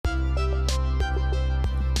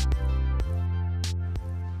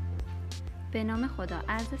به نام خدا.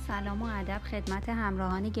 عرض سلام و ادب خدمت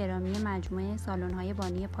همراهان گرامی مجموعه سالن‌های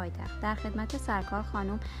بانی پایتخت. در خدمت سرکار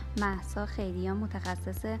خانم مهسا خیریان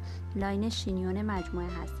متخصص لاین شینیون مجموعه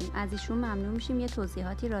هستیم. از ایشون ممنون میشیم یه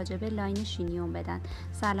توضیحاتی راجع به لاین شینیون بدن.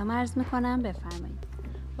 سلام عرض میکنم، بفرمایید.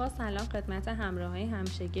 با سلام خدمت همراهان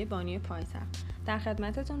همشگی بانی پایتخت. در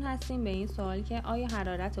خدمتتون هستیم به این سوال که آیا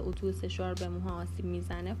حرارت اتوی سشوار به موها آسیب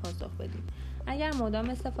میزنه پاسخ بدیم. اگر مدام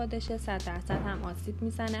استفاده شه 100% هم آسیب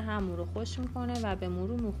میزنه، هم مو رو خشک میکنه و به مو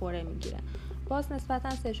رو موخوره میگیره. باز نسبتا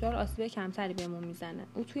سشوار آسیب کمتری به مو میزنه.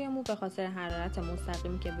 اتوی مو به خاطر حرارت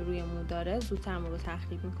مستقیمی که به روی مو داره زودتر مو رو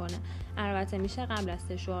تخریب میکنه. البته میشه قبل از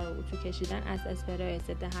سشوار و اتو کشیدن از اسپری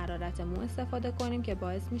ضد حرارت مو استفاده کنیم که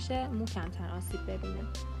باعث میشه مو کمتر آسیب ببینه.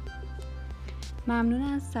 ممنون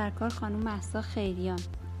از سرکار خانم مهسا خیریان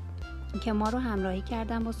که ما رو همراهی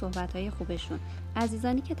کردن با صحبت‌های خوبشون.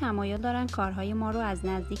 عزیزانی که تمایل دارن کارهای ما رو از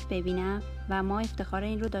نزدیک ببینن و ما افتخار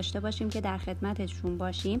این رو داشته باشیم که در خدمتشون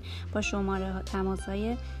باشیم، با شماره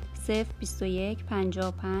تماس‌های 021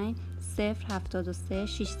 55 073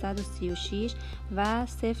 636 و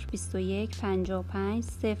 021 55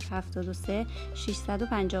 073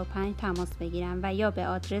 655 تماس بگیرن و یا به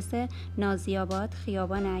آدرس نازی‌آباد،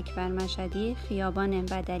 خیابان اکبر مشهدی، خیابان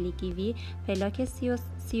بدلی گیوی، پلاک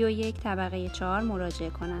 31 طبقه 4 مراجعه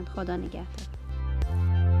کنند. خدا نگهدار.